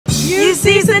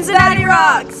UC Cincinnati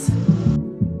rocks!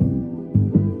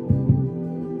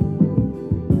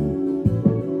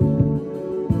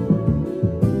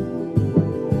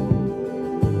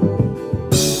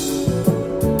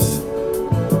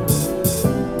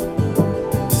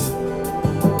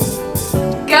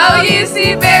 Go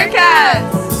UC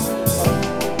Bearcats!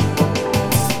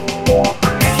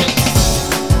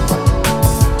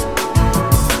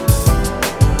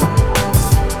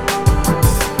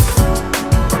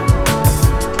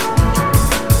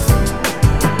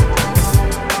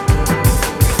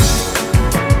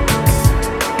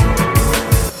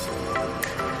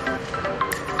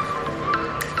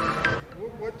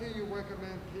 What do you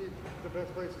recommend the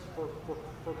best places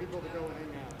for people to go and hang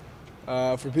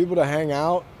out? For people to hang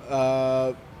out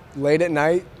late at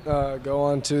night, go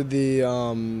on to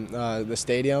the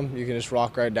stadium. You can just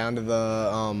walk right down to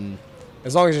the,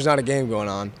 as long as there's not a game going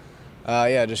on.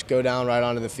 Yeah, just go down right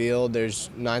onto the field. There's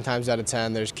 9 times out of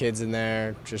 10, there's kids in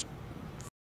there just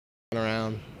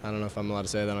around. I don't know if I'm allowed to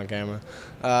say that on camera.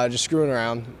 Just screwing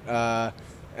around.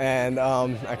 And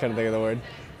I couldn't think of the word.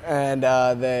 And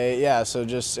so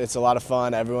just, it's a lot of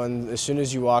fun. Everyone, as soon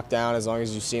as you walk down, as long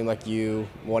as you seem like you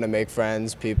want to make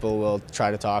friends, people will try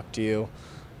to talk to you.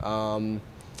 Go,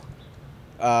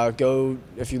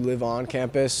 if you live on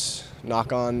campus,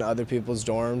 knock on other people's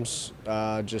dorms.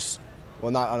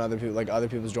 Well, not on other people, like other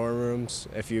people's dorm rooms.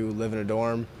 If you live in a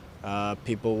dorm,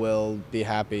 people will be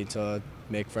happy to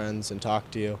make friends and talk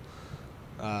to you.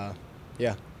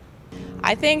 Yeah.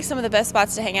 I think some of the best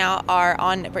spots to hang out are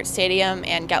on Nippert Stadium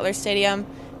and Gettler Stadium.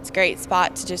 It's a great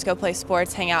spot to just go play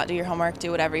sports, hang out, do your homework, do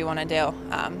whatever you want to do,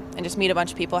 and just meet a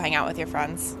bunch of people, hang out with your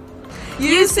friends.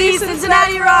 UC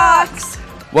Cincinnati rocks!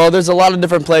 Well, there's a lot of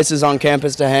different places on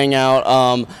campus to hang out.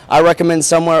 I recommend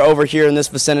somewhere over here in this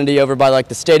vicinity, over by like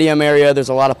the stadium area. There's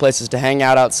a lot of places to hang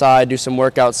out outside, do some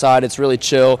work outside. It's really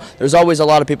chill. There's always a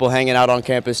lot of people hanging out on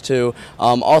campus too.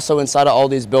 Also inside of all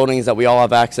these buildings that we all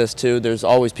have access to, there's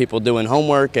always people doing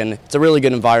homework, and it's a really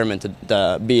good environment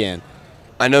to be in.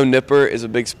 I know Nippert is a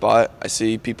big spot. I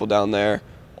see people down there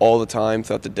all the time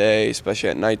throughout the day, especially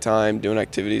at nighttime, doing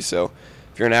activities. So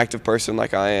if you're an active person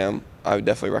like I am, I would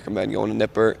definitely recommend going to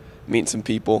Nippert, meeting some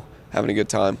people, having a good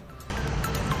time.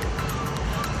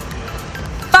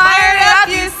 Fire it up,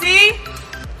 UC!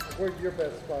 Where's your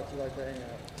best spots you like to hang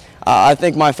out? I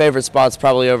think my favorite spot's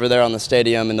probably over there on the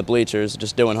stadium in the bleachers,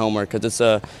 just doing homework, because it's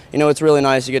it's really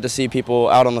nice. You get to see people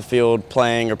out on the field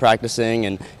playing or practicing,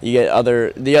 and you get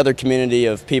the other community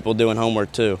of people doing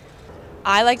homework too.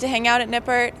 I like to hang out at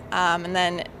Nippert and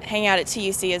then hang out at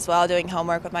TUC as well, doing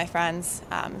homework with my friends.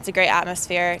 It's a great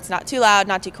atmosphere. It's not too loud,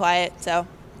 not too quiet, so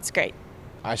it's great.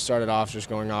 I started off just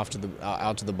going off to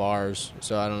out to the bars,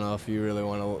 so I don't know if you really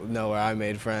want to know where I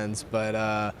made friends,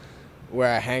 but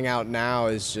where I hang out now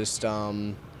is just yeah,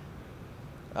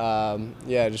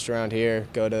 just around here.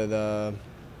 Go to the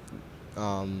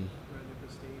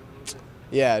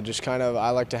yeah, just kind of, I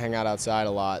like to hang out outside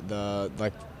a lot.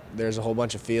 There's a whole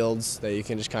bunch of fields that you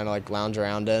can just kind of like lounge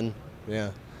around in.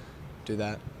 Yeah, do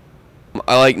that.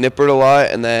 I like Nippert a lot,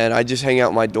 and then I just hang out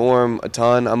in my dorm a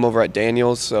ton. I'm over at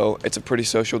Daniels, so it's a pretty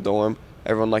social dorm.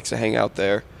 Everyone likes to hang out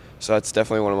there, so that's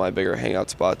definitely one of my bigger hangout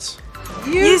spots.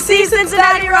 UC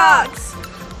Cincinnati rocks!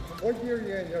 What year are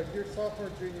you in? You're sophomore,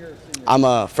 junior, or senior? I'm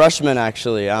a freshman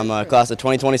actually. I'm a class of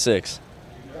 2026.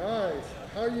 Nice.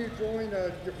 How are you enjoying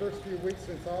your first few weeks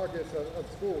since August of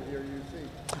school here at UC?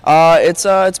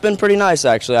 It's been pretty nice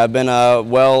actually. I've been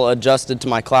well adjusted to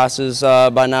my classes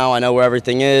by now. I know where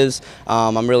everything is.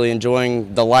 I'm really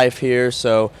enjoying the life here,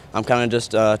 so I'm kind of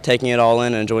just taking it all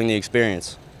in and enjoying the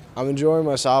experience. I'm enjoying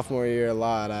my sophomore year a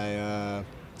lot.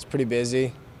 It's pretty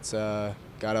busy. It's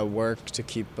gotta work to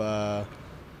keep an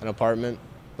apartment,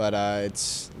 but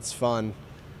it's fun.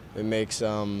 It makes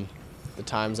the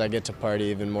times I get to party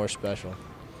even more special.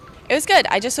 It was good.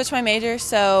 I just switched my major,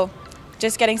 so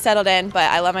just getting settled in, but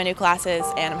I love my new classes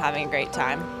and I'm having a great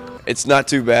time. It's not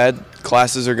too bad.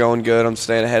 Classes are going good. I'm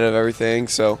staying ahead of everything,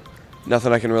 so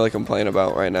nothing I can really complain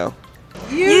about right now.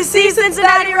 UC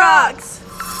Cincinnati rocks!